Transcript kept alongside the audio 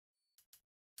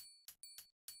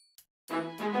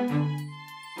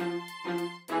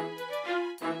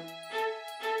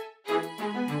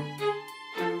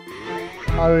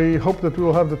I hope that we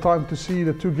will have the time to see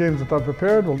the two games that I've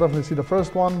prepared. We'll definitely see the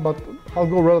first one, but I'll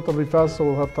go relatively fast so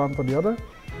we'll have time for the other.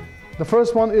 The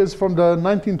first one is from the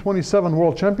 1927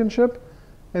 World Championship,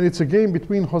 and it's a game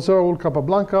between Jose Raul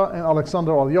Capablanca and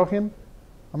Alexander Alekhine.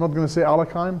 I'm not going to say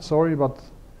Alekhine, sorry, but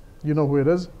you know who it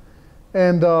is.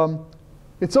 And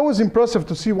it's always impressive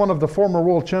to see one of the former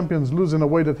world champions lose in a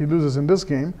way that he loses in this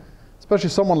game, especially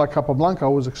someone like Capablanca,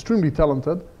 who is extremely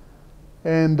talented.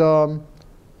 And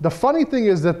the funny thing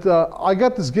is that I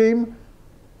got this game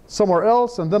somewhere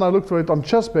else, and then I looked for it on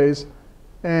ChessBase,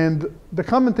 and the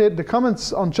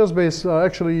comments on ChessBase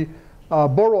actually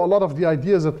borrow a lot of the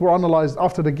ideas that were analyzed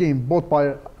after the game, both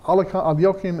by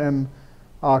Alekhine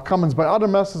and comments by other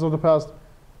masters of the past.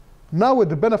 Now with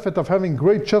the benefit of having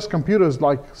great chess computers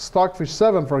like Stockfish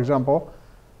 7, for example,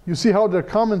 you see how their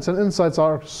comments and insights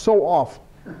are so off.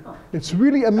 It's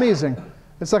really amazing.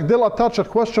 It's like they'll attach a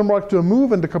question mark to a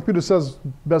move and the computer says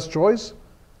best choice.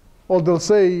 Or they'll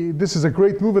say this is a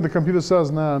great move and the computer says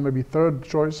nah, maybe third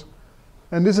choice.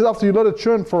 And this is after you let it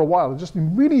churn for a while. It's just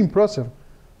really impressive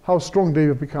how strong they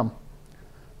have become.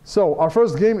 So our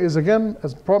first game is again,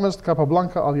 as promised,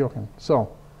 Capablanca-Alekhine.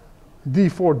 So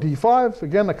d4, d5,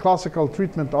 again a classical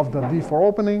treatment of the d4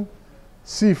 opening.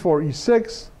 c4,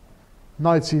 e6,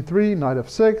 knight c3, knight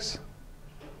f6,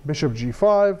 bishop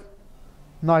g5,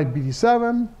 knight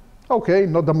bd7. Okay,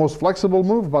 not the most flexible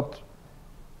move, but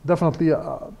definitely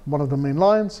one of the main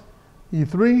lines.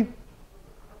 e3.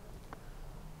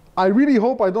 I really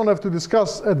hope I don't have to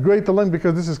discuss at greater length,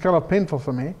 because this is kind of painful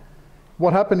for me,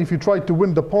 what happened if you tried to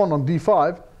win the pawn on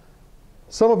d5.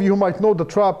 Some of you who might know the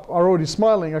trap are already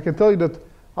smiling. I can tell you that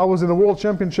I was in a world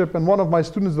championship and one of my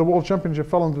students in the world championship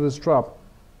fell into this trap.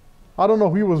 I don't know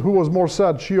who was more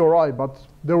sad, she or I, but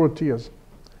there were tears.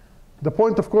 The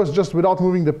point, of course, just without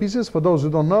moving the pieces, for those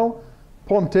who don't know,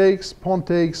 pawn takes,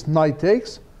 knight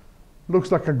takes.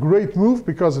 Looks like a great move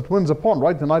because it wins a pawn,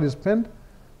 right? The knight is pinned.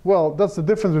 Well, that's the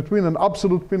difference between an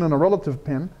absolute pin and a relative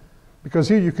pin, because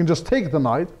here you can just take the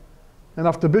knight, and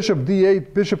after bishop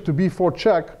d8, bishop to b4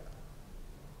 check,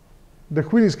 the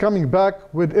queen is coming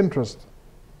back with interest.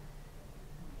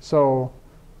 So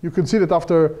you can see that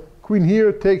after queen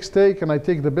here takes, take, and I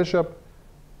take the bishop,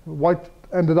 white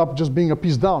ended up just being a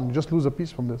piece down. You just lose a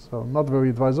piece from this, so not very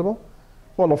advisable.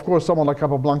 Well, of course, someone like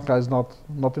Capablanca is not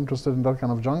interested in that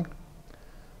kind of junk.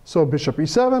 So bishop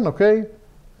e7, okay.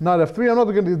 Knight f3. I'm not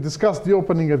going to discuss the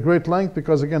opening at great length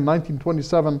because, again,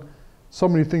 1927, so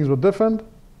many things were different.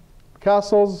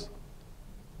 Castles,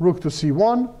 rook to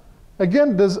c1.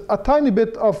 Again, there's a tiny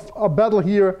bit of a battle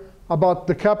here about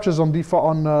the captures on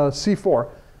c4.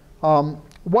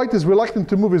 White is reluctant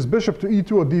to move his bishop to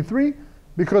e2 or d3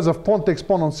 because of pawn takes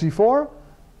pawn on c4.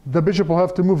 The bishop will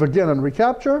have to move again and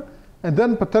recapture, and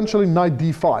then potentially knight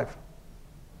d5,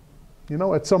 you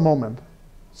know, at some moment.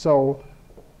 So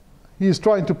he is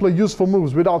trying to play useful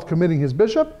moves without committing his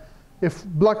bishop. If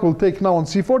black will take now on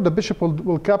c4, the bishop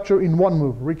will capture in one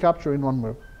move, recapture in one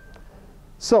move.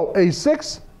 So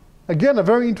a6, again, a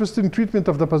very interesting treatment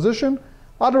of the position.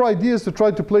 Other ideas to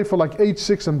try to play for like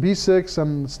h6 and b6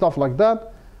 and stuff like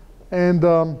that.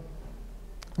 And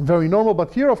very normal.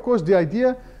 But here, of course, the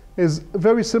idea is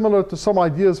very similar to some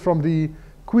ideas from the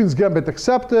Queen's Gambit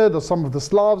Accepted or some of the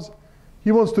Slavs.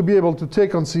 He wants to be able to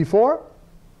take on c4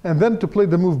 and then to play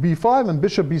the move b5 and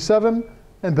bishop b7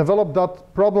 and develop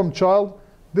that problem child.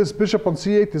 This bishop on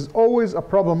c8 is always a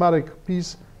problematic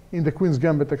piece in the Queen's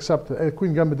Gambit Accepted,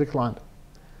 Queen Gambit Declined.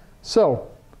 So,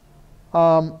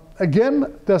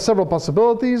 again, there are several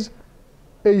possibilities.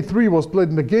 a3 was played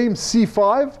in the game,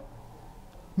 c5.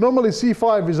 Normally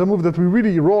c5 is a move that we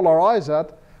really roll our eyes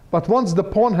at, but once the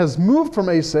pawn has moved from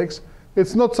a6,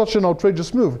 it's not such an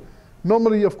outrageous move.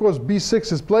 Normally, of course,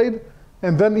 b6 is played,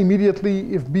 and then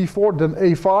immediately, if b4, then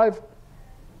a5.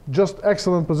 Just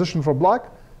excellent position for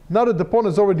black. Now that the pawn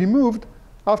has already moved,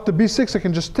 after b6 I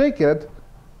can just take it,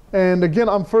 and again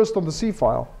I'm first on the c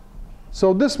file.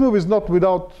 So this move is not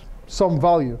without some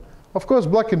value. Of course,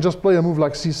 black can just play a move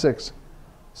like c6.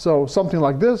 So something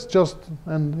like this, just,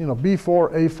 and you know,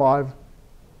 b4, a5,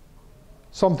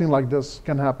 something like this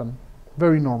can happen.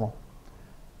 Very normal.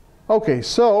 Okay,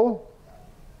 so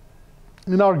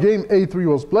in our game, a3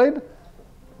 was played.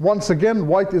 Once again,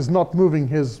 white is not moving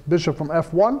his bishop from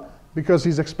f1 because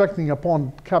he's expecting a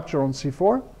pawn capture on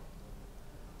c4.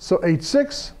 So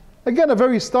h6, again, a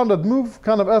very standard move,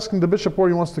 kind of asking the bishop where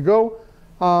he wants to go.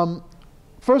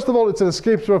 First of all, it's an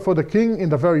escape threat for the king in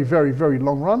the very, very, very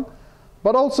long run.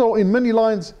 But also, in many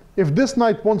lines, if this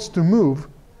knight wants to move,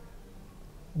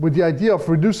 with the idea of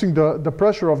reducing the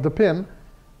pressure of the pin,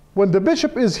 when the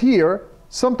bishop is here,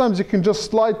 sometimes you can just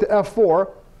slide to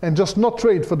f4 and just not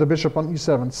trade for the bishop on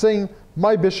e7, saying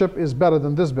my bishop is better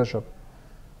than this bishop.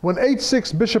 When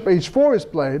h6, bishop h4 is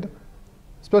played,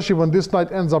 especially when this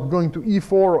knight ends up going to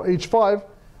e4 or h5,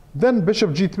 then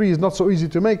bishop g3 is not so easy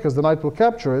to make because the knight will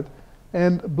capture it,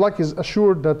 and black is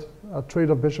assured that a trade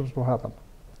of bishops will happen.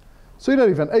 So in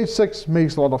any event, h6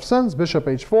 makes a lot of sense, bishop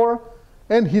h4,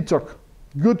 and he took.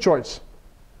 Good choice.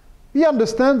 He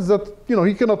understands that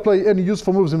he cannot play any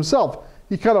useful moves himself.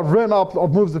 He kind of ran out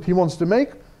of moves that he wants to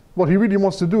make. What he really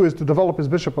wants to do is to develop his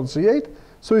bishop on c8.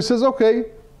 So he says, okay,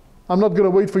 I'm not going to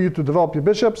wait for you to develop your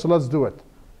bishop, so let's do it.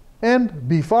 And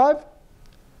b5.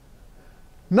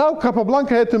 Now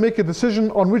Capablanca had to make a decision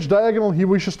on which diagonal he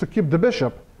wishes to keep the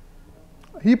bishop.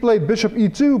 He played bishop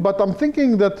e2, but I'm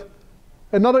thinking that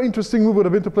another interesting move would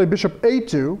have been to play bishop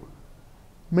a2,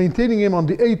 maintaining him on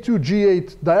the a2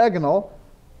 g8 diagonal,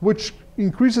 which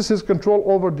increases his control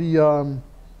over the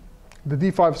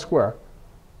d5 square.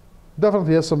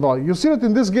 Definitely has some value. You see that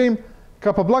in this game,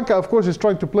 Capablanca, of course, is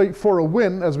trying to play for a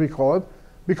win, as we call it,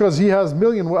 because he has a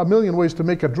million ways to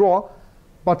make a draw,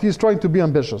 but he's trying to be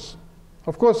ambitious.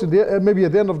 Of course, maybe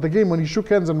at the end of the game, when he shook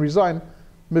hands and resigned,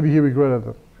 maybe he regretted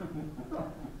it.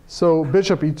 So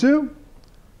bishop e2,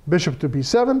 bishop to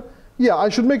b7. Yeah, I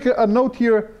should make a note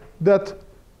here that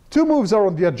two moves are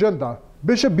on the agenda.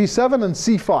 Bishop b7 and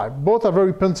c5. Both are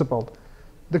very principled.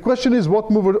 The question is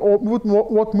what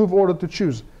move order to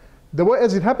choose. The way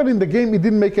as it happened in the game, it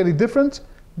didn't make any difference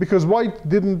because white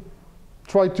didn't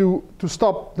try to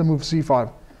stop the move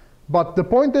c5. But the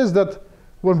point is that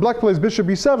when black plays bishop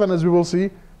b7, as we will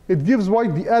see, it gives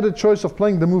white the added choice of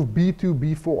playing the move b2,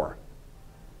 b4.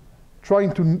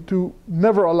 Trying to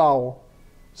never allow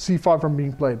c5 from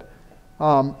being played.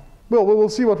 Well, we will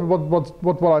see what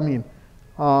I mean.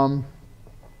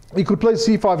 He could play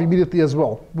c5 immediately as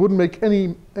well. Wouldn't make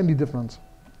any difference.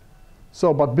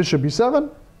 So, but bishop b7,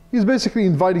 he's basically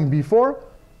inviting b4.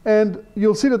 And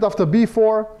you'll see that after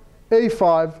b4,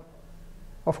 a5,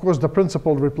 of course, the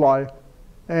principled reply.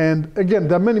 And again,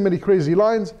 there are many crazy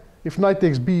lines. If knight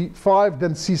takes b5,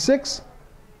 then c6.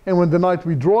 And when the knight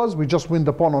withdraws, we just win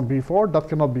the pawn on b4. That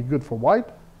cannot be good for white.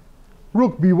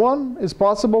 Rook b1 is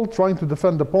possible, trying to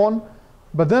defend the pawn.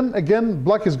 But then again,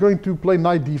 black is going to play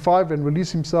knight d5 and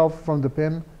release himself from the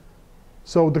pin.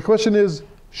 So the question is,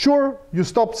 sure, you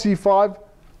stopped c5,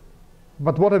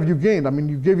 but what have you gained? I mean,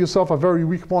 you gave yourself a very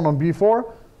weak pawn on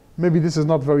b4. Maybe this is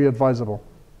not very advisable.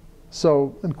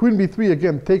 So, and queen b3,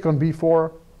 again, take on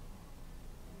b4.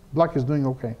 Black is doing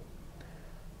okay.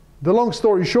 The long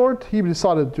story short, he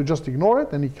decided to just ignore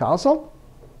it, and he castled.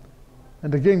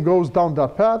 And the game goes down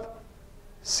that path.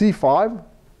 c5.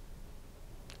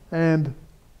 And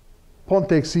pawn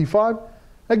takes c5.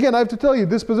 Again, I have to tell you,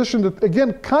 this position that,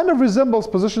 again, kind of resembles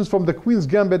positions from the Queen's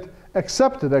Gambit,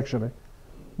 accepted, actually.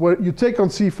 Where you take on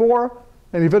c4,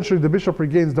 and eventually the bishop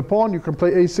regains the pawn. You can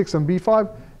play a6 and b5.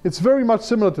 It's very much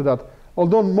similar to that,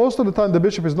 although most of the time the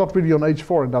bishop is not really on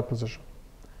h4 in that position.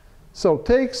 So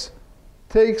takes,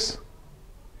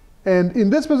 and in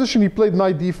this position he played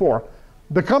knight d4.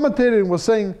 The commentator was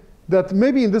saying that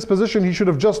maybe in this position he should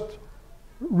have just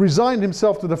resigned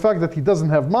himself to the fact that he doesn't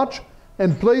have much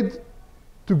and played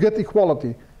to get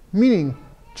equality, meaning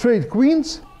trade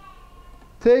queens,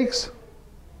 takes,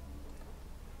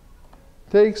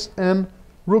 and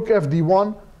rook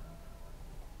fd1.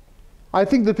 I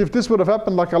think that if this would have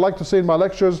happened, like I like to say in my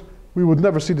lectures, we would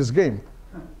never see this game,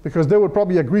 because they would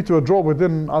probably agree to a draw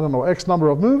within, I don't know, X number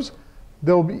of moves.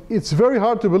 It's very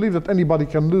hard to believe that anybody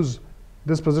can lose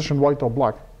this position, white or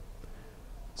black.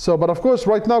 So, but of course,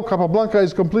 right now, Capablanca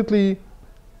is completely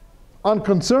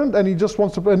unconcerned, and he just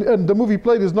wants to play. And the move he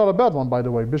played is not a bad one, by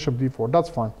the way, bishop d4. That's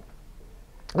fine.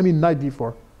 I mean, knight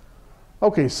d4.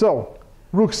 Okay, so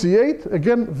rook c8,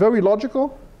 again, very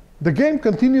logical. The game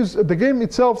continues. The game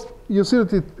itself, you see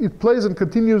that it plays and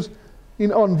continues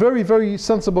on very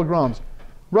sensible grounds.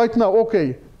 Right now,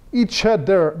 okay, each had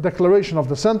their declaration of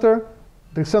the center.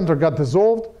 The center got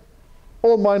dissolved.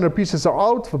 All minor pieces are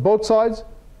out for both sides.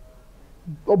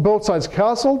 Both sides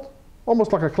castled,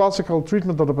 almost like a classical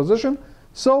treatment of the position.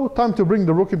 So, time to bring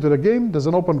the rook into the game. There's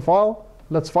an open file.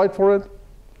 Let's fight for it.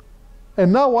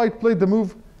 And now white played the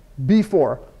move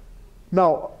b4.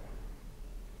 Now,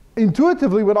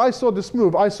 intuitively, when I saw this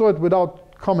move, I saw it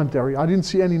without commentary. I didn't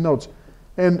see any notes.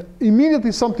 And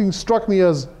immediately something struck me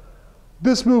as,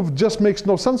 this move just makes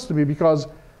no sense to me, because,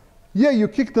 yeah, you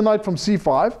kick the knight from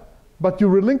c5, but you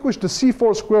relinquish the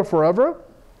c4 square forever,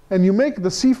 and you make the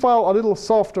c file a little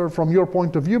softer from your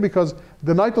point of view, because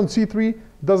the knight on c3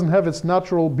 doesn't have its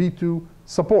natural b2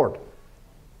 support.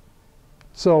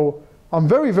 So I'm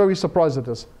very surprised at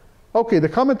this. Okay, the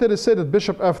commentators say that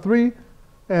bishop f3,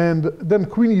 And then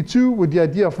queen e2 with the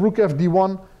idea of rook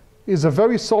fd1 is a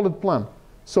very solid plan.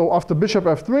 So after bishop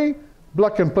f3,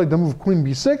 black can play the move queen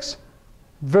b6.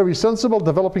 Very sensible,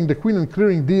 developing the queen and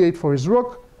clearing d8 for his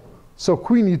rook. So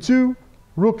queen e2,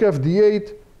 rook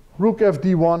fd8, rook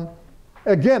fd1.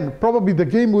 Again, probably the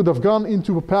game would have gone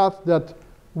into a path that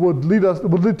would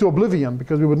lead to oblivion,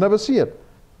 because we would never see it.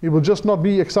 It would just not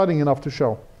be exciting enough to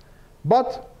show.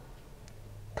 But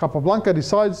Capablanca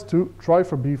decides to try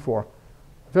for b4.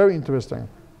 Very interesting.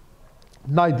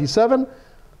 Knight d7.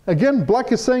 Again,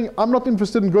 black is saying, I'm not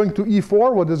interested in going to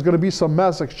e4, where there's going to be some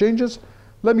mass exchanges.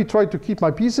 Let me try to keep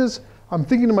my pieces. I'm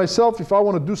thinking to myself, if I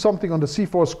want to do something on the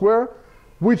c4 square,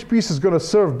 which piece is going to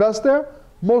serve best there?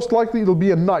 Most likely it'll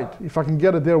be a knight, if I can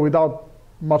get it there without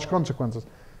much consequences.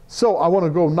 So I want to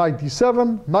go knight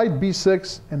d7, knight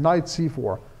b6, and knight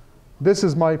c4. This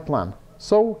is my plan.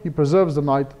 So he preserves the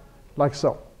knight like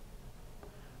so.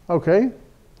 Okay.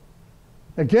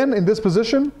 Again, in this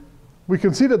position, we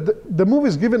can see that the move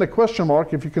is given a question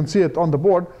mark, if you can see it on the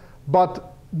board,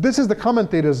 but this is the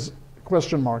commentator's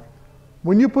question mark.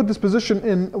 When you put this position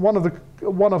in one of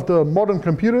the modern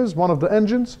computers, one of the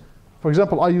engines, for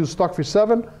example, I use Stockfish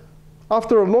 7,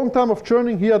 after a long time of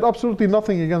churning, he had absolutely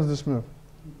nothing against this move,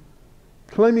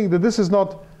 claiming that this is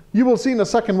not, you will see in a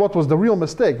second what was the real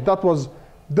mistake.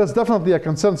 There's definitely a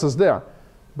consensus there.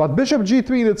 But bishop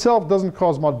g3 in itself doesn't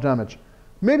cause much damage.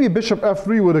 Maybe bishop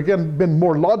f3 would again been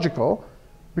more logical,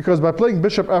 because by playing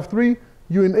bishop f3,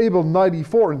 you enable knight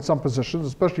e4 in some positions,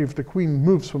 especially if the queen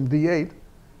moves from d8.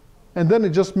 And then it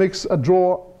just makes a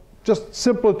draw just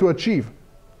simpler to achieve.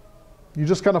 You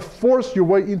just kind of force your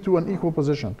way into an equal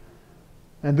position.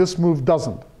 And this move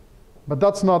doesn't. But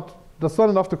that's not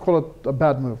enough to call it a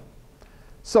bad move.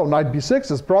 So knight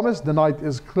b6 as promised. The knight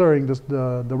is clearing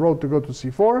the road to go to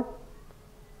c4.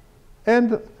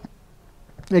 And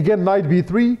again, knight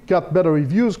b3 got better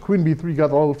reviews. Queen b3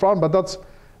 got a little frown. But that's,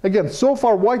 again, so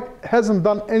far white hasn't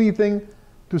done anything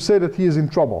to say that he is in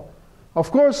trouble. Of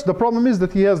course, the problem is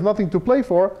that he has nothing to play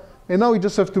for. And now he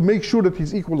just has to make sure that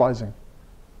he's equalizing.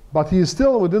 But he is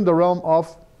still within the realm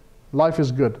of life is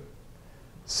good.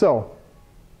 So,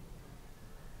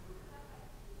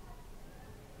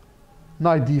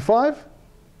 knight d5,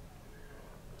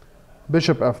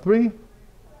 bishop f3,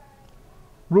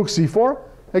 rook c4.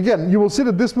 Again, you will see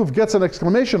that this move gets an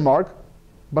exclamation mark,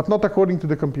 but not according to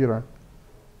the computer.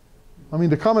 I mean,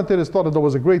 the commentators thought that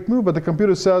was a great move, but the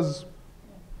computer says,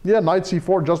 yeah, knight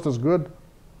c4 just as good.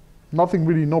 Nothing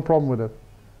really, no problem with it.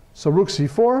 So rook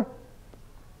c4.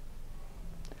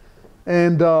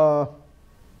 And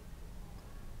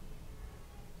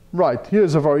right,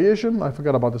 here's a variation. I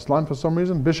forgot about this line for some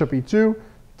reason. Bishop e2,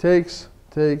 takes,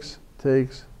 takes,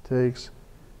 takes, takes.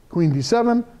 Queen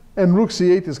d7, and rook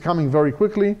c8 is coming very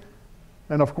quickly.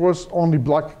 And of course, only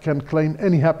black can claim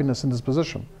any happiness in this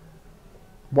position.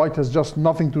 White has just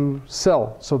nothing to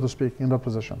sell, so to speak, in that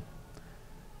position.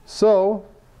 So,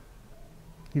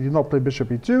 he did not play bishop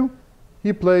e2.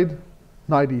 He played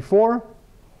knight e4.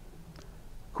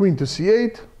 Queen to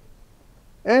c8,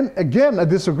 and again a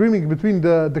disagreement between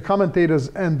the commentators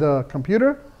and the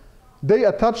computer. They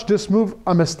attached this move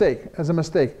as a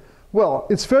mistake. Well,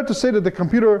 it's fair to say that the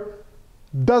computer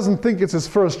doesn't think it's his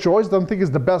first choice, doesn't think it's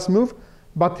the best move,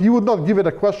 but he would not give it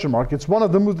a question mark. It's one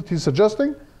of the moves that he's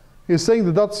suggesting. He's saying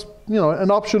that that's, you know,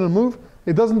 an optional move.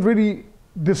 It doesn't really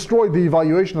destroy the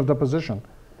evaluation of the position.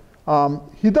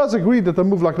 He does agree that a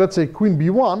move like, let's say, queen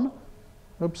b1,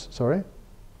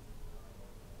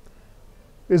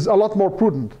 is a lot more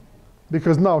prudent,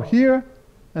 because now here,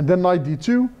 and then knight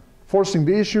d2, forcing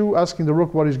the issue, asking the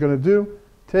rook what he's going to do,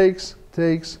 takes,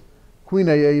 takes, queen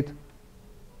a8,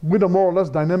 with a more or less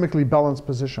dynamically balanced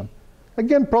position.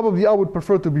 Again, probably I would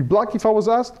prefer to be black if I was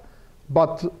asked,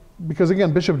 but because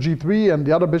again, bishop g3 and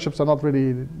the other bishops are not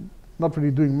really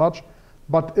doing much,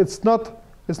 but it's not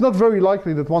very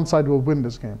likely that one side will win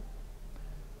this game.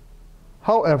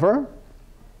 However,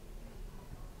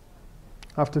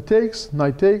 after takes,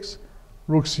 knight takes,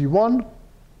 rook c1,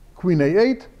 queen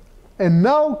a8, and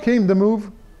now came the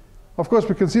move. Of course,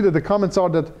 we can see that the comments are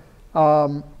that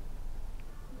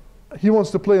he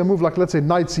wants to play a move like, let's say,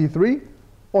 knight c3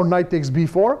 or knight takes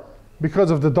b4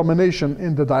 because of the domination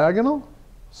in the diagonal.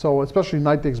 So especially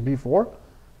knight takes b4.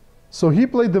 So he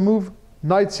played the move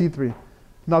knight c3.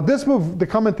 Now this move, the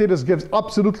commentators gives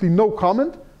absolutely no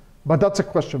comment, but that's a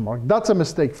question mark. That's a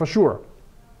mistake for sure.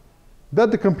 That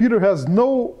the computer has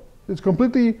it's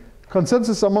completely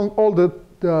consensus among all the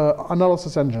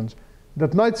analysis engines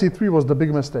that knight c3 was the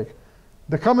big mistake.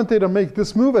 The commentator makes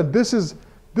this move, and this is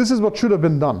what should have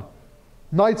been done.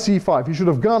 Knight c5, he should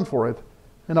have gone for it.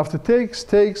 And after takes,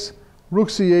 takes, rook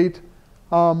c8,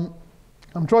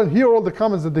 I'm trying to hear all the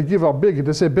comments that they give are big.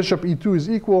 They say bishop e2 is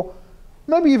equal,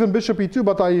 maybe even bishop e2,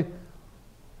 but I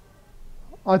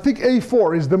think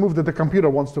a4 is the move that the computer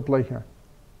wants to play here,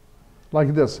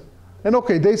 like this. And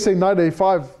okay, they say knight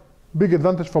a5, big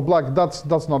advantage for black.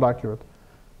 That's not accurate.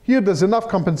 Here there's enough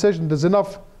compensation, there's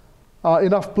enough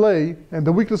play, and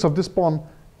the weakness of this pawn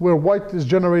where white is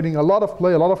generating a lot of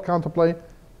play, a lot of counterplay,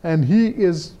 and he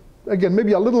is, again,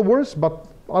 maybe a little worse, but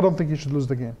I don't think he should lose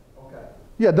the game. Okay.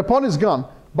 Yeah, the pawn is gone,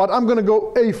 but I'm going to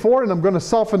go a4, and I'm going to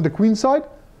soften the queen side,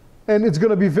 and it's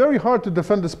going to be very hard to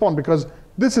defend this pawn because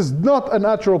this is not a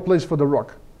natural place for the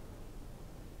rook.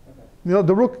 Okay. You know,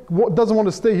 the rook doesn't want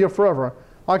to stay here forever.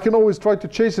 I can always try to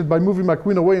chase it by moving my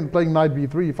queen away and playing knight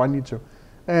b3 if I need to.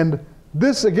 And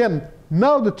this, again,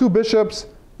 now the two bishops,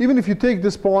 even if you take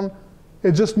this pawn,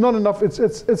 it's just not enough. It's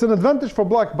an advantage for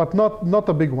black, but not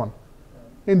a big one.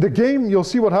 In the game, you'll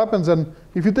see what happens, and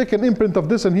if you take an imprint of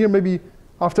this and here, maybe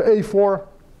after a4,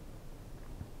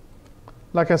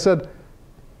 like I said,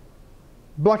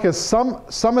 black has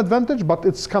some advantage, but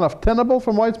it's kind of tenable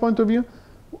from white's point of view.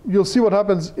 You'll see what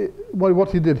happens,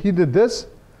 what he did. He did this,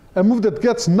 a move that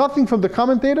gets nothing from the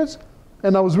commentators,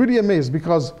 and I was really amazed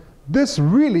because this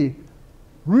really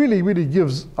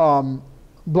gives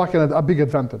black a big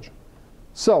advantage.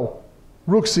 So,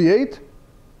 rook c8.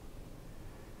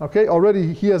 Okay,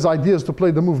 already he has ideas to play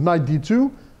the move knight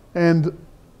d2, and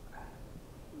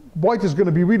white is going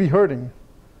to be really hurting.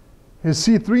 His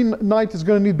c3 knight is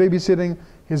going to need babysitting.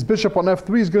 His bishop on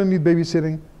f3 is going to need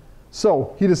babysitting.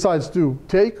 So he decides to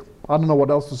take. I don't know what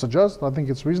else to suggest. I think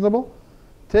it's reasonable.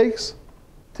 Takes,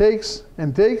 takes,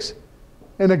 and takes.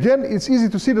 And again, it's easy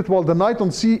to see that while the knight on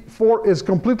c4 is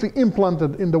completely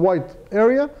implanted in the white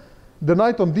area, the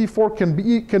knight on d4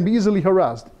 can be easily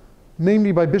harassed,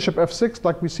 namely by bishop f6,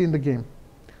 like we see in the game.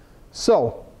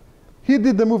 So he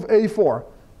did the move a4,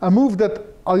 a move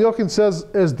that Alekhine says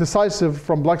is decisive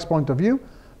from black's point of view.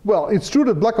 Well, it's true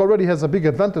that black already has a big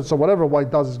advantage, so whatever white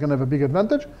does is going to have a big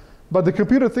advantage. But the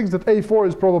computer thinks that a4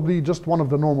 is probably just one of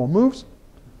the normal moves,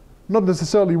 not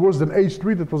necessarily worse than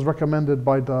h3 that was recommended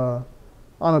by the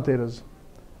annotators.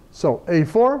 So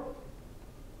a4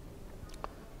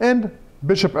 and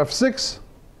bishop f6,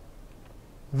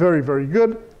 very, very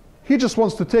good. He just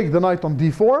wants to take the knight on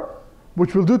d4,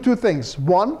 which will do two things.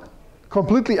 One,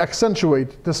 completely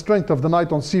accentuate the strength of the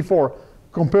knight on c4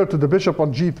 compared to the bishop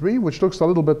on g3, which looks a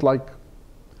little bit like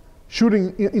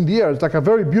shooting in the air. It's like a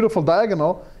very beautiful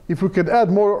diagonal. If we could add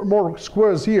more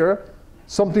squares here,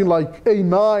 something like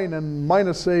a9 and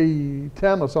minus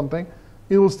a10 or something,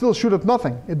 it will still shoot at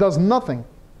nothing. It does nothing.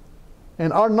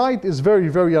 And our knight is very,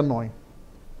 very annoying.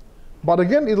 But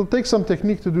again, it'll take some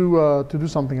technique to do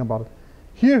something about it.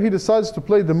 Here he decides to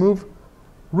play the move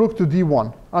rook to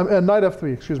d1, knight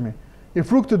f3, excuse me.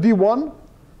 If rook to d1,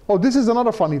 oh, this is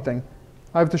another funny thing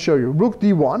I have to show you. Rook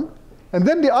d1, and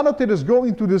then the annotators go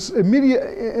into this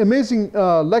amazing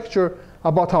lecture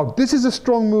about how this is a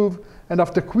strong move, and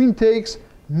after queen takes,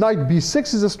 knight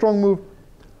b6 is a strong move.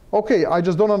 Okay, I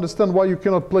just don't understand why you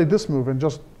cannot play this move and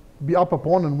just be up a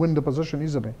pawn and win the position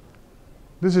easily.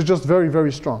 This is just very,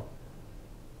 very strong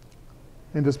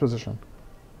in this position.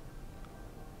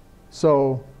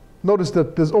 So notice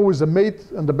that there's always a mate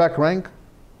in the back rank.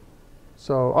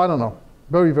 So I don't know,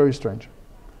 very, very strange.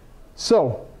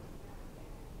 So,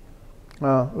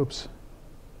 oops.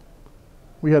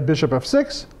 We had bishop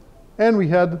f6, and we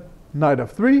had knight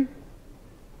f3,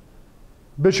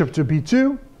 bishop to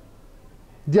b2.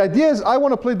 The idea is I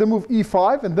want to play the move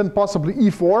e5 and then possibly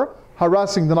e4,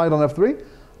 harassing the knight on f3,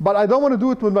 but I don't want to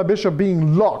do it with my bishop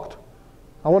being locked.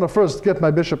 I want to first get my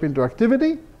bishop into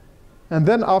activity, and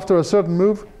then after a certain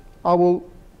move, I will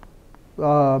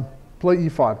play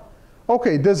e5.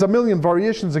 Okay, there's a million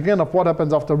variations again of what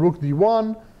happens after rook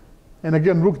d1, and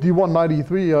again rook d1, knight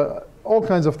e3, all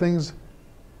kinds of things.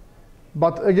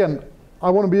 But again, I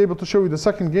want to be able to show you the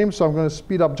second game, so I'm going to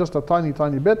speed up just a tiny,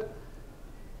 tiny bit.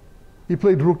 He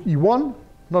played rook e1,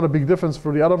 not a big difference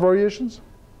for the other variations.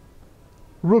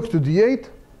 Rook to d8,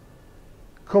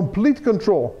 complete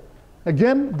control.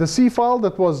 Again, the c file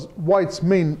that was black's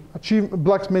main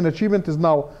achievement is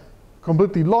now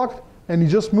completely locked, and he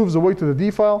just moves away to the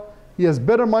d file. He has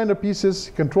better minor pieces,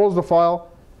 he controls the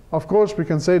file. Of course, we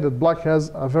can say that black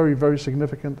has a very, very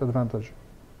significant advantage.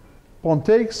 Pawn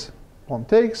takes, pawn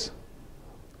takes,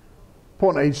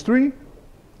 pawn h3.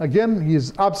 Again, he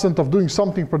is absent of doing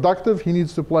something productive. He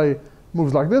needs to play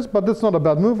moves like this, but that's not a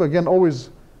bad move. Again, always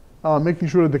making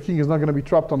sure that the king is not going to be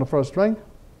trapped on the first rank.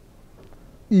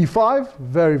 e5,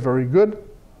 very, very good.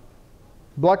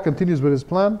 Black continues with his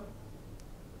plan.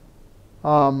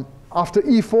 After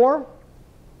e4,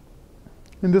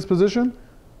 in this position,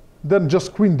 then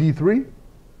just queen d3,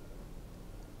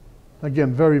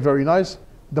 Again, very, very nice.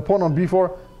 The pawn on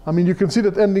b4. I mean, you can see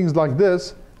that endings like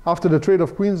this, after the trade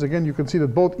of queens, again, you can see that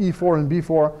both e4 and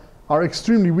b4 are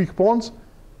extremely weak pawns,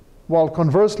 while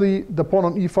conversely, the pawn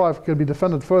on e5 can be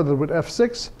defended further with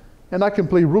f6, and I can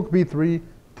play rook b3,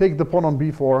 take the pawn on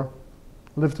b4,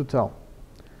 live to tell.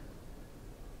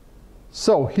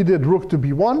 So he did rook to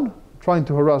b1, trying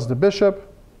to harass the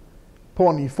bishop,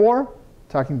 pawn e4,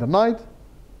 attacking the knight,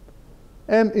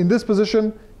 and in this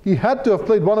position, he had to have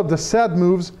played one of the sad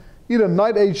moves, either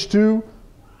knight h2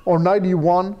 or knight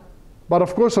e1, but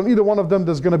of course on either one of them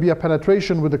there's going to be a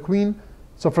penetration with the queen.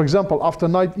 So for example, after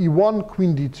knight e1,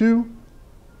 queen d2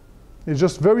 is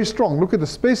just very strong. Look at the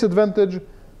space advantage,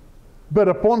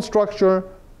 better pawn structure,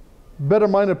 better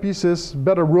minor pieces,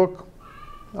 better rook.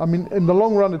 I mean, in the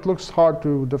long run, it looks hard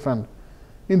to defend.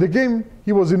 In the game,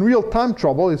 he was in real time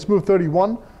trouble. It's move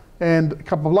 31, and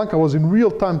Capablanca was in real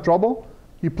time trouble.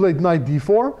 He played knight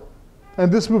d4,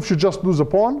 and this move should just lose a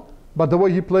pawn. But the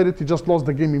way he played it, he just lost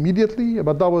the game immediately.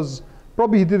 But that was,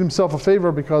 probably he did himself a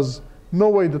favor, because no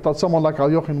way that someone like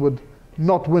Alekhine would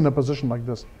not win a position like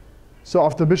this. So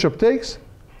after bishop takes,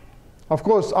 of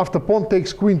course, after pawn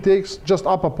takes, queen takes, just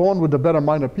up a pawn with a better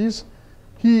minor piece,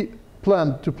 he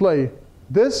planned to play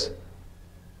this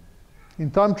in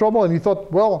time trouble, and he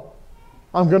thought, well,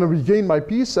 I'm going to regain my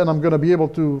piece and I'm going to be able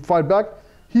to fight back.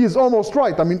 He is almost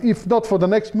right. I mean, if not for the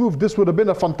next move, this would have been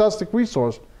a fantastic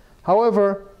resource.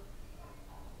 However,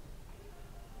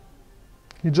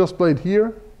 he just played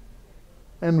here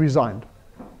and resigned.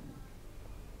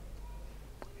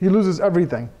 He loses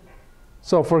everything.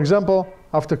 So for example,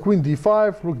 after queen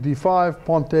d5, rook d5,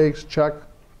 pawn takes, check.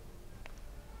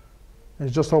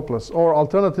 It's just hopeless. Or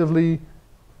alternatively,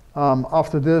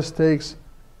 after this takes,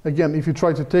 again, if you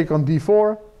try to take on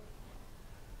d4,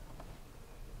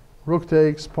 rook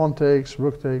takes, pawn takes,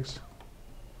 rook takes.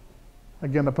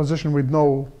 Again, a position with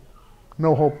no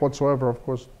hope whatsoever, of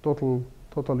course,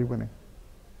 totally winning.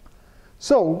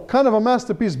 So, kind of a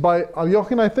masterpiece by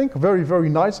Alekhine, I think. Very, very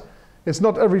nice. It's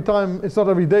not every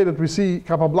day that we see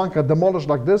Capablanca demolished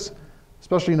like this,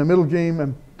 especially in the middle game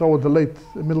and toward the late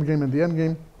middle game and the end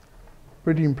game.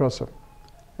 Pretty impressive.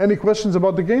 Any questions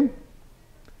about the game?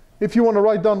 If you want to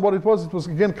write down what it was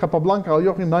again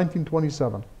Capablanca-Alekhine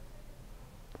 1927.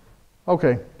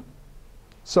 Okay,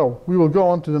 so we will go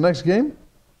on to the next game.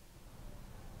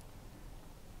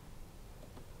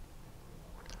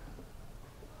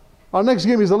 Our next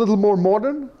game is a little more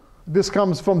modern. This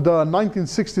comes from the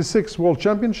 1966 World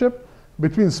Championship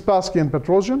between Spassky and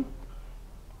Petrosian.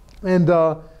 And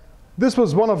this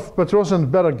was one of Petrosian's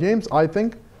better games, I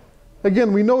think.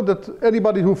 Again, we know that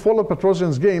anybody who followed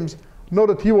Petrosian's games know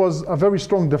that he was a very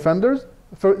strong defender.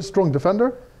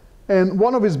 And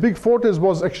one of his big fortes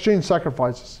was exchange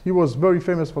sacrifices. He was very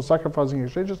famous for sacrificing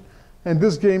exchanges. And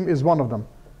this game is one of them.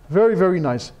 Very, very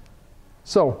nice.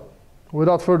 So,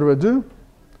 without further ado,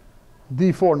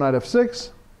 d4, knight f6,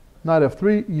 knight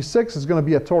f3, e6 is going to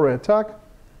be a Torre attack.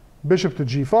 Bishop to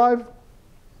g5,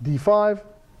 d5,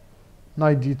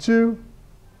 knight d2,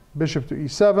 bishop to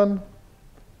e7,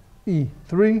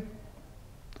 e3,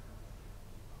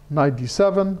 knight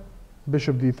d7,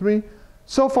 bishop d3.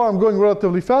 So far I'm going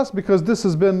relatively fast because this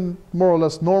has been more or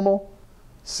less normal.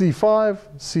 c5,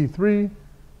 c3,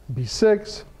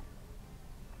 b6,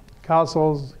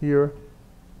 castles here,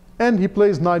 and he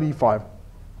plays knight e5.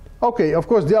 Okay, of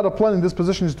course the other plan in this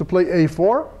position is to play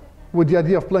a4 with the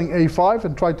idea of playing a5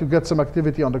 and try to get some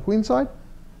activity on the queen side.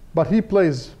 But he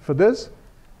plays for this.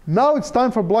 Now it's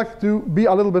time for black to be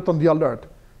a little bit on the alert.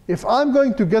 If I'm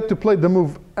going to get to play the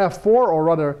move f4, or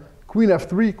rather queen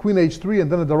f3, queen h3,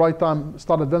 and then at the right time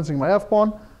start advancing my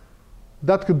f-pawn,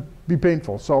 that could be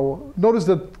painful. So notice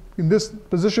that in this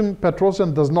position,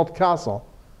 Petrosian does not castle,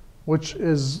 which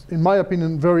is, in my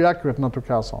opinion, very accurate not to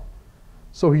castle.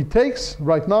 So he takes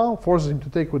right now, forces him to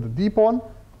take with the d-pawn,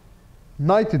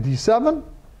 knight to d7.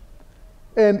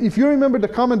 And if you remember the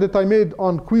comment that I made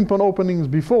on queen pawn openings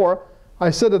before, I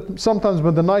said that sometimes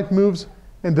when the knight moves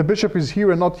and the bishop is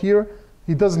here and not here,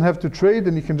 he doesn't have to trade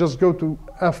and he can just go to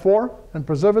f4 and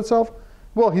preserve itself.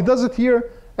 Well, he does it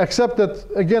here, except that,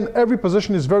 again, every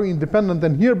position is very independent,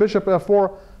 and here bishop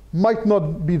f4 might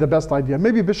not be the best idea.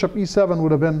 Maybe bishop e7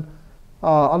 would have been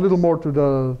a little more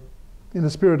in the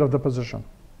spirit of the position.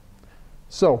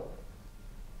 So,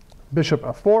 bishop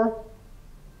f4,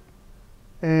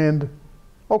 and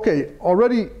okay,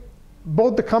 already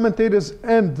both the commentators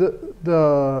and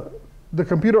the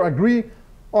computer agree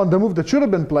on the move that should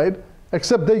have been played,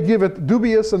 except they give it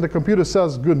dubious and the computer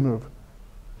says good move.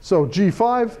 So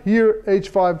g5, here,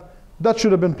 h5, that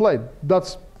should have been played.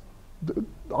 That's,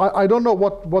 I don't know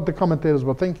what the commentators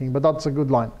were thinking, but that's a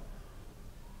good line.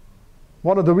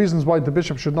 One of the reasons why the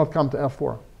bishop should not come to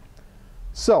f4.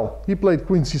 So he played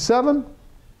queen c7.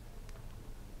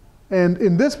 And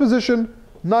in this position,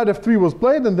 knight f3 was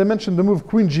played, and they mentioned the move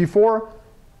queen g4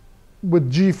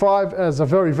 with g5 as a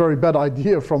very, very bad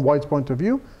idea from white's point of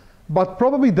view. But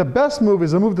probably the best move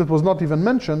is a move that was not even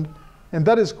mentioned, and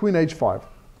that is queen h5.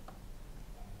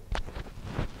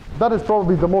 That is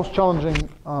probably the most challenging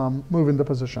move in the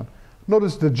position.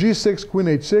 Notice the g6, queen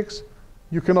h6.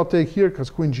 You cannot take here because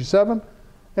queen g7.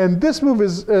 And this move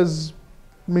is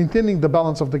maintaining the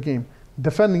balance of the game.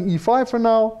 Defending e5 for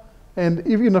now, and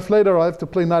even if later I have to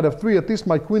play knight f3, at least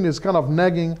my queen is kind of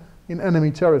nagging in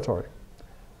enemy territory.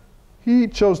 He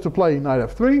chose to play knight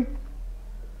f3,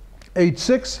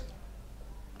 h6.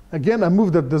 Again, a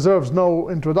move that deserves no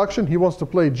introduction. He wants to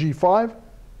play g5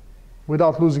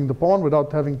 without losing the pawn,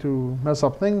 without having to mess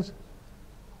up things.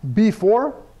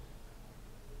 b4,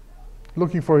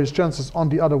 looking for his chances on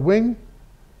the other wing.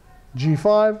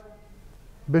 g5,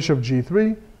 bishop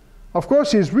g3. Of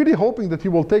course, he's really hoping that he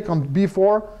will take on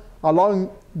b4,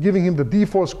 giving him the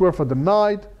d4 square for the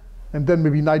knight, and then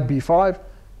maybe knight b5.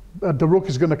 The rook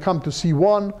is going to come to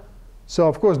c1. So,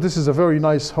 of course, this is a very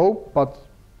nice hope, but,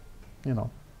 you know,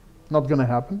 not going to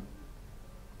happen.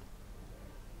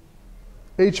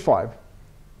 h5.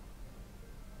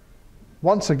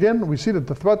 Once again, we see that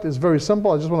the threat is very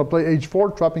simple. I just want to play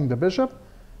h4, trapping the bishop.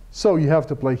 So you have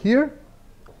to play here.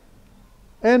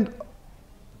 And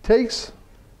takes,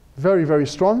 very, very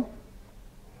strong.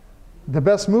 The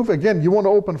best move, again, you want to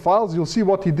open files. You'll see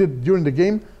what he did during the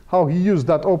game, how he used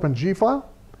that open g file.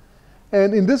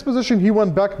 And in this position, he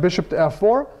went back bishop to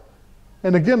f4.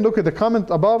 And again, look at the comment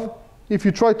above. If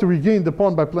you try to regain the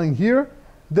pawn by playing here,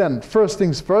 then first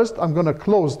things first, I'm going to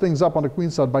close things up on the queen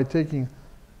side by taking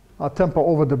a tempo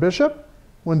over the bishop.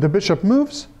 When the bishop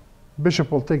moves,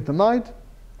 bishop will take the knight,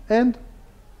 and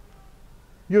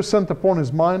your center pawn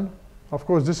is mine. Of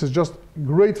course, this is just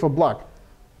great for black.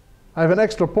 I have an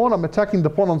extra pawn. I'm attacking the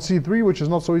pawn on c3, which is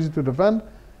not so easy to defend.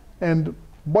 And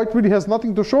white really has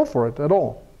nothing to show for it at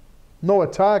all. No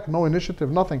attack, no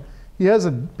initiative, nothing. He has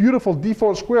a beautiful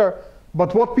d4 square,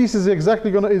 but what piece is he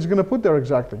exactly going to put there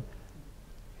exactly?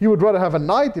 He would rather have a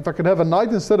knight. If I could have a knight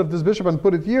instead of this bishop and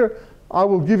put it here, I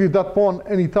will give you that pawn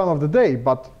any time of the day,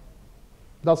 but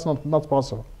that's not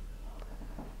possible.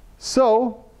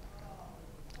 So,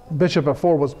 bishop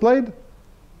f4 was played,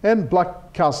 and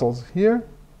black castles here.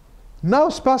 Now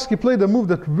Spassky played a move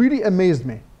that really amazed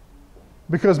me.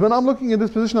 Because when I'm looking at this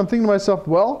position, I'm thinking to myself,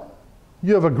 well,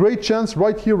 you have a great chance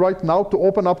right here, right now, to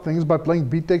open up things by playing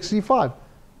b takes c5.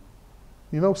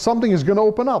 You know, something is going to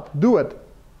open up. Do it.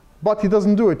 But he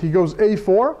doesn't do it. He goes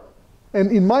a4.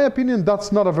 And in my opinion,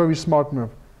 that's not a very smart move.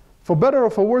 For better or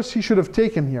for worse, he should have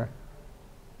taken here.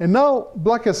 And now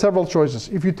black has several choices.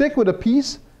 If you take with a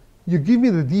piece, you give me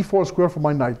the d4 square for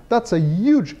my knight. That's a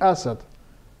huge asset.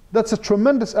 That's a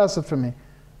tremendous asset for me.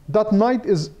 That knight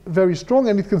is very strong,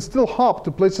 and it can still hop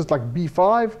to places like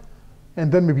b5,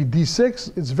 and then maybe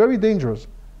d6. It's very dangerous.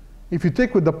 If you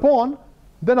take with the pawn,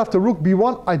 then after rook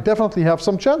b1, I definitely have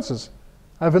some chances.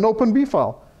 I have an open b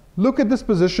file. Look at this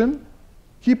position.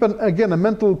 Keep, again, a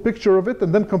mental picture of it,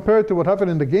 and then compare it to what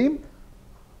happened in the game.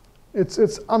 It's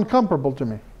uncomparable to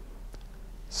me.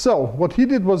 So what he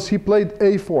did was he played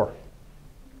a4.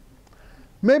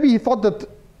 Maybe he thought that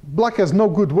black has no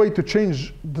good way to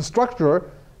change the structure,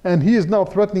 and he is now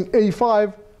threatening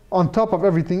a5 on top of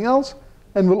everything else,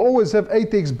 and will always have a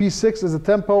takes b6 as a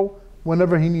tempo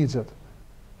whenever he needs it.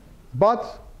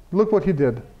 But look what he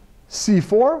did.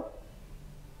 c4.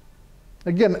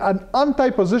 Again, an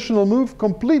anti-positional move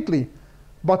completely,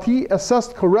 but he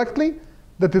assessed correctly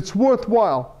that it's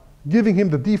worthwhile giving him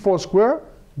the d4 square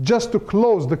just to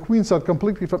close the queen side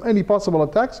completely from any possible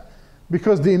attacks,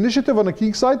 because the initiative on the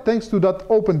king side, thanks to that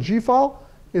open g file,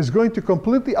 is going to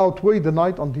completely outweigh the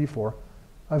knight on d4.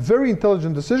 A very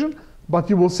intelligent decision, but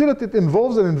you will see that it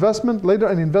involves an investment, later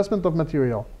an investment of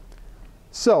material.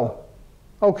 So,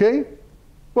 okay,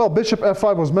 well, bishop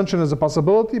f5 was mentioned as a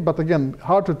possibility, but again,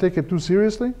 hard to take it too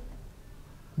seriously.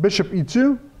 Bishop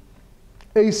e2,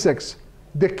 a6.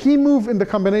 The key move in the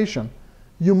combination.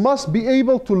 You must be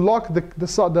able to lock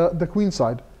the queen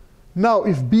side. Now,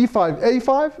 if b5,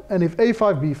 a5, and if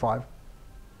a5, b5.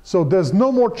 So there's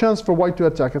no more chance for white to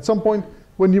attack. At some point,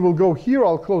 when you will go here,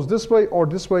 I'll close this way or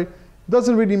this way.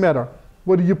 Doesn't really matter.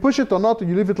 Whether you push it or not, or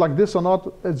you leave it like this or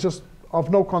not, it's just of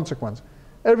no consequence.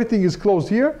 Everything is closed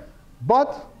here,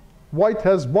 but white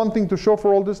has one thing to show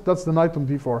for all this. That's the knight on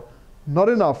d4. Not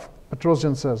enough,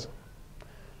 Petrosian says.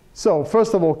 So,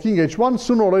 first of all, king h1.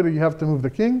 Sooner or later, you have to move the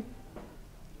king.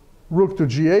 Rook to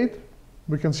g8.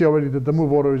 We can see already that the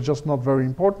move order is just not very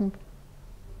important.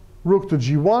 Rook to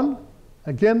g1.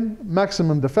 Again,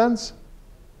 maximum defense.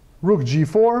 Rook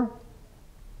g4.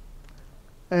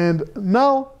 And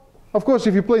now, of course,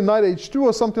 if you play knight h2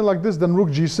 or something like this, then rook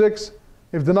g6.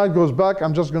 If the knight goes back,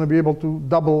 I'm just going to be able to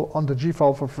double on the g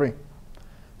file for free.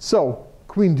 So,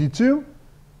 queen d2.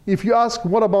 If you ask,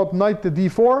 what about knight to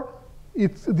d4?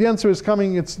 The answer is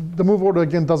coming. The move order,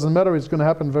 again, doesn't matter. It's going to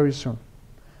happen very soon.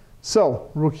 So,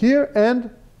 rook here and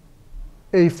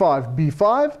a5,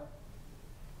 b5.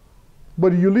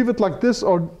 Whether you leave it like this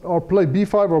or play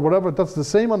b5 or whatever, that's the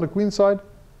same on the queen side.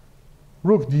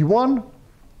 Rook d1,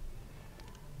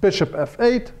 bishop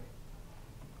f8,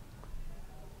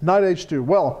 knight h2.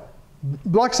 Well,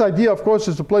 black's idea, of course,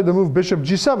 is to play the move bishop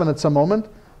g7 at some moment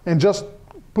and just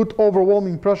put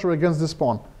overwhelming pressure against this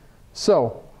pawn.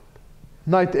 So,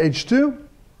 knight h2.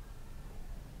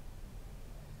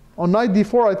 On knight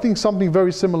d4, I think something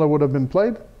very similar would have been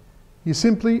played. He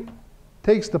simply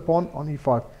takes the pawn on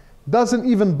e5. Doesn't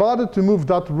even bother to move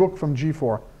that rook from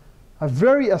g4. A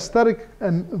very aesthetic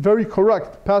and very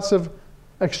correct passive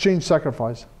exchange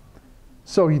sacrifice.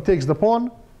 So he takes the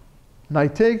pawn,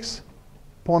 knight takes,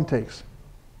 pawn takes.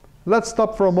 Let's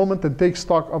stop for a moment and take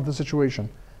stock of the situation.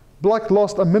 Black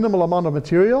lost a minimal amount of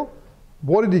material.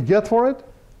 What did he get for it?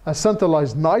 A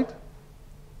centralized knight,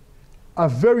 a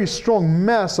very strong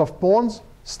mass of pawns,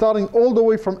 starting all the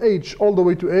way from H all the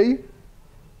way to A.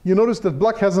 You notice that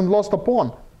black hasn't lost a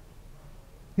pawn.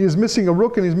 He is missing a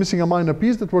rook and he's missing a minor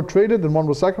piece that were traded and one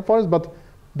was sacrificed, but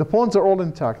the pawns are all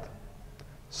intact.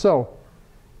 So,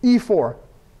 e4.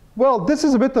 Well, this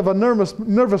is a bit of a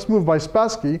nervous move by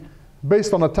Spassky,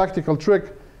 based on a tactical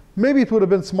trick. Maybe it would have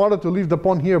been smarter to leave the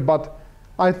pawn here, but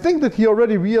I think that he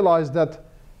already realized that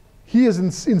he is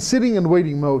in sitting and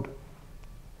waiting mode.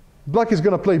 Black is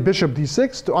going to play bishop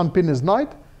d6 to unpin his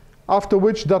knight, after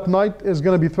which that knight is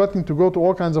going to be threatening to go to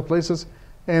all kinds of places.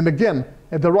 And again,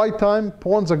 at the right time,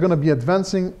 pawns are going to be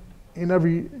advancing in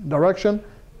every direction.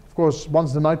 Of course,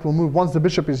 once the knight will move, once the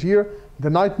bishop is here, the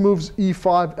knight moves,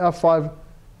 e5, f5,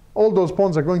 all those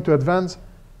pawns are going to advance,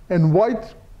 and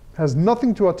white has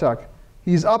nothing to attack.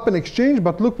 He's up in exchange,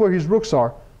 but look where his rooks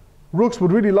are. Rooks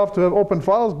would really love to have open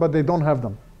files, but they don't have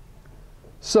them.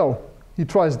 So, he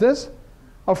tries this.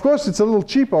 Of course, it's a little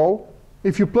cheapo.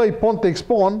 If you play pawn takes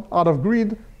pawn out of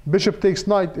greed, bishop takes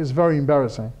knight is very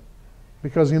embarrassing,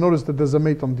 because you notice that there's a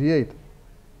mate on d8.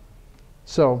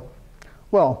 So,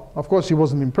 well, of course he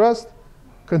wasn't impressed.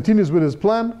 Continues with his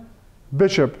plan.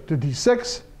 Bishop to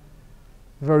d6.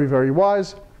 Very, very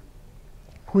wise.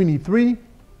 Queen e3.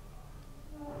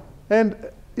 And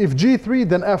if g3,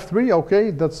 then f3.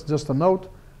 Okay, that's just a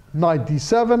note. Knight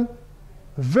d7.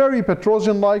 Very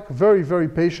Petrosian-like, very, very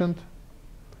patient.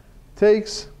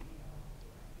 Takes,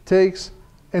 takes.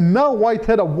 And now white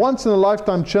had a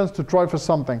once-in-a-lifetime chance to try for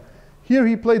something. Here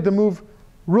he played the move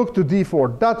rook to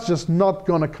d4. That's just not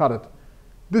going to cut it.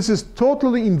 This is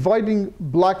totally inviting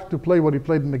black to play what he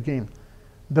played in the game.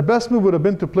 The best move would have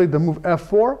been to play the move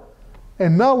f4.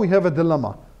 And now we have a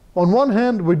dilemma. On one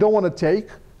hand, we don't want to take,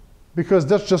 because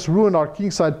that's just ruin our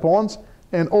kingside pawns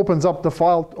and opens up the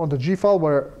file on the g file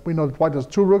where we know that white has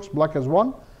 2 rooks, black has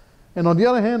 1. And on the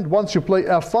other hand, once you play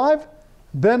f5,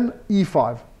 then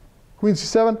e5. Queen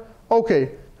c7.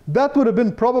 Okay, that would have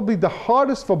been probably the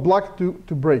hardest for black to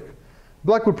break.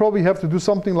 Black would probably have to do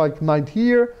something like knight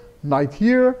here,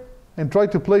 and try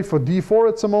to play for d4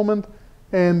 at some moment,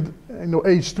 and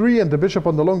h3 and the bishop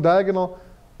on the long diagonal.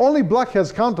 Only black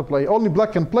has counterplay, only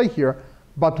black can play here,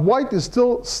 but white is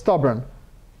still stubborn.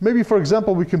 Maybe, for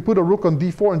example, we can put a rook on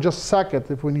d4 and just sack it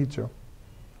if we need to.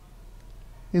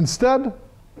 Instead,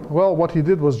 well, what he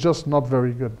did was just not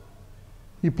very good.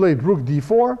 He played rook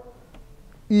d4,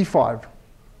 e5.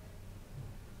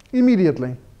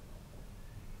 Immediately.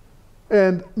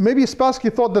 And maybe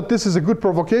Spassky thought that this is a good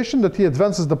provocation, that he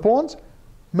advances the pawns,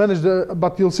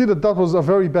 but you'll see that that was a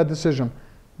very bad decision.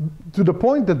 To the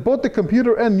point that both the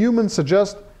computer and Newman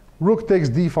suggest rook takes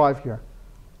d5 here.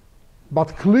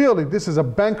 But clearly this is a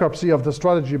bankruptcy of the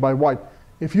strategy by white.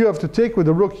 If you have to take with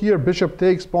the rook here, bishop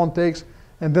takes, pawn takes,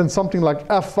 and then something like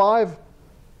f5,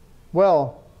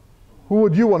 well, who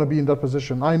would you want to be in that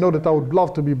position? I know that I would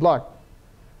love to be black.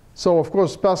 So of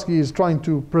course Spassky is trying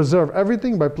to preserve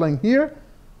everything by playing here,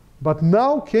 but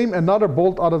now came another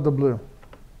bolt out of the blue.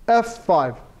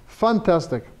 f5,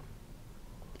 fantastic.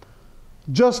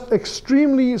 Just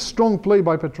extremely strong play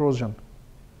by Petrosian.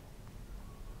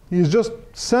 He's just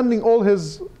sending all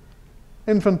his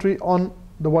infantry on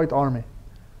the white army.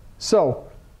 So,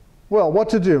 well, what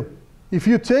to do? If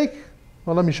you take,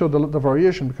 well, let me show the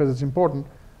variation because it's important.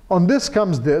 On this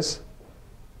comes this,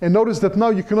 and notice that now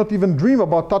you cannot even dream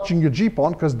about touching your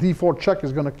g-pawn because d4 check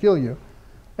is going to kill you.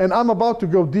 And I'm about to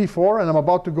go d4, and I'm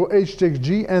about to go h takes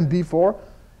g and d4.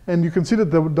 And you can see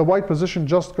that the white position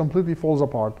just completely falls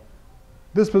apart.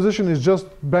 This position is just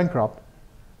bankrupt.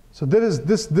 So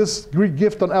this Greek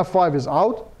gift on f5 is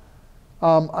out.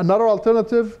 Another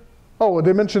alternative, oh,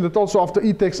 they mentioned it also after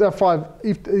e takes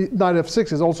f5, knight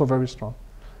f6 is also very strong.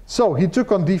 So he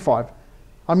took on d5.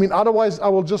 I mean, otherwise I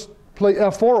will just play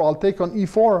f4, I'll take on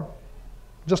e4,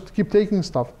 just to keep taking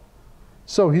stuff.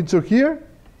 So he took here,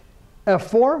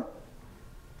 f4,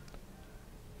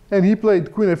 and he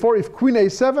played queen a4. If queen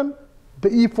a7, the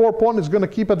e4 pawn is going to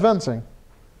keep advancing.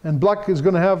 And black is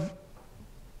going to have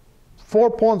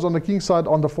 4 pawns on the king side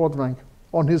on the 4th rank,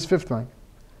 on his 5th rank.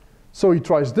 So he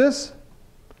tries this,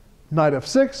 knight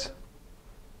f6,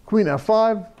 queen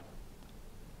f5,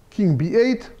 king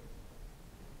b8.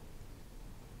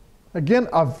 Again,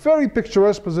 a very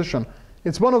picturesque position.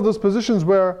 It's one of those positions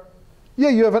where, yeah,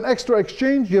 you have an extra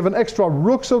exchange, you have an extra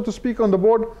rook, so to speak, on the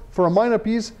board for a minor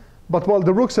piece, but while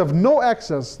the rooks have no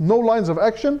access, no lines of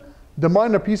action, the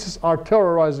minor pieces are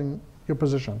terrorizing your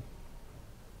position.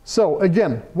 So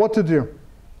again, what to do?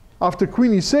 After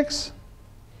queen e6,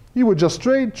 you would just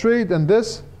trade, and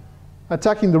this,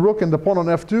 attacking the rook and the pawn on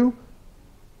f2.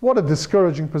 What a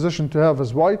discouraging position to have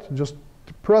as white, just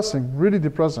depressing, really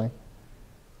depressing.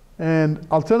 And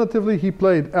alternatively, he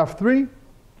played f3,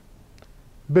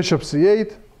 bishop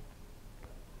c8,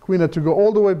 queen had to go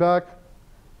all the way back,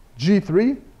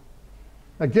 g3.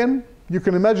 Again, you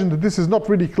can imagine that this is not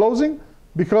really closing,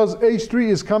 because h3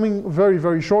 is coming very,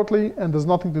 very shortly, and there's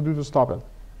nothing to do to stop it.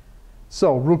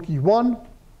 So rook e1,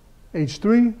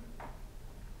 h3.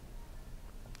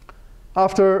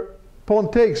 After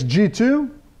pawn takes g2,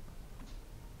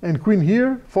 and queen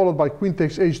here, followed by queen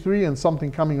takes h3 and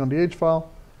something coming on the h file.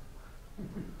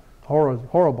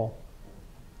 Horrible.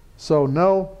 So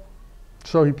no.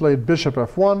 So he played bishop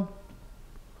f1,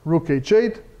 rook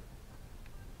h8.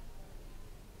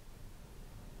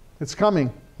 It's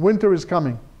coming. Winter is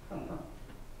coming.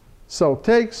 So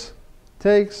takes.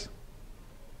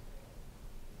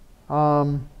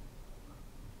 In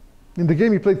the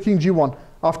game he played king g1.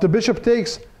 After bishop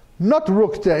takes, not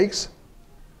rook takes,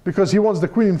 because he wants the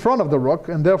queen in front of the rook,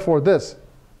 and therefore this.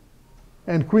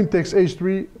 And queen takes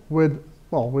h3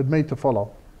 with mate to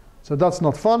follow. So that's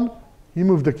not fun. He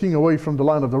moved the king away from the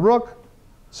line of the rook.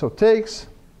 So takes.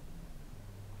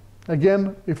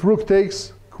 Again, if rook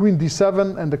takes, queen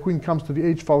d7, and the queen comes to the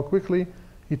h file quickly,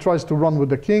 he tries to run with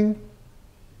the king.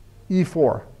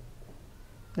 e4.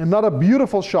 Another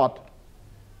beautiful shot.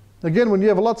 Again, when you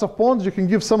have lots of pawns, you can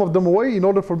give some of them away in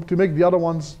order to make the other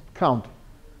ones count.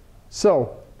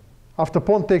 So, after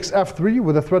pawn takes f3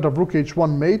 with a threat of rook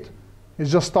h1 mate,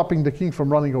 is just stopping the king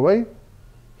from running away.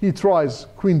 He tries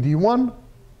queen d1,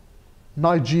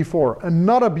 knight g4,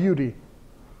 another beauty.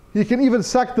 He can even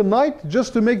sack the knight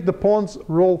just to make the pawns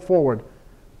roll forward.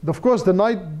 Of course, the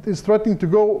knight is threatening to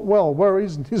go, well, where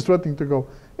isn't he threatening to go?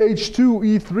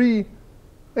 h2, e3,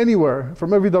 anywhere,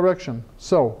 from every direction.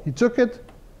 So, he took it,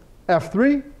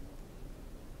 f3.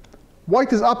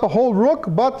 White is up a whole rook,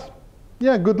 but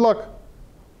yeah, good luck.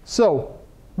 So,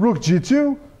 rook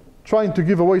g2, trying to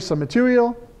give away some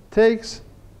material, takes,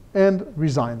 and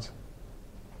resigns.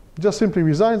 Just simply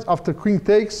resigns after king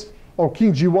takes, or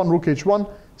king g1, rook h1,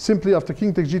 simply after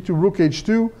king takes g2, rook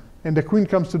h2, and the queen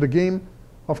comes to the game.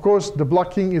 Of course, the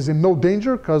black king is in no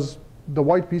danger, because the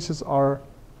white pieces are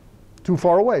too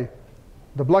far away.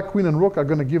 The black queen and rook are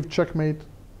going to give checkmate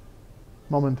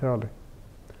momentarily.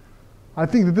 I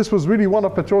think that this was really one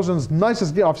of Petrosian's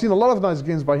nicest games. I've seen a lot of nice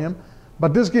games by him,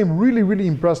 but this game really, really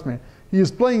impressed me. He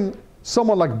is playing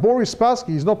someone like Boris Spassky.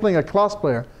 He's not playing a class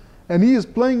player. And he is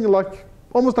playing like,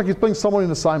 almost like he's playing someone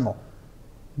in a simul.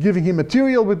 Giving him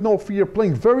material with no fear,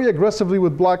 playing very aggressively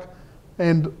with black.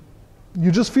 And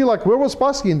you just feel like, where was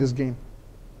Spassky in this game?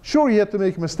 Sure, he had to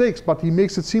make mistakes, but he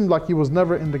makes it seem like he was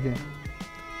never in the game.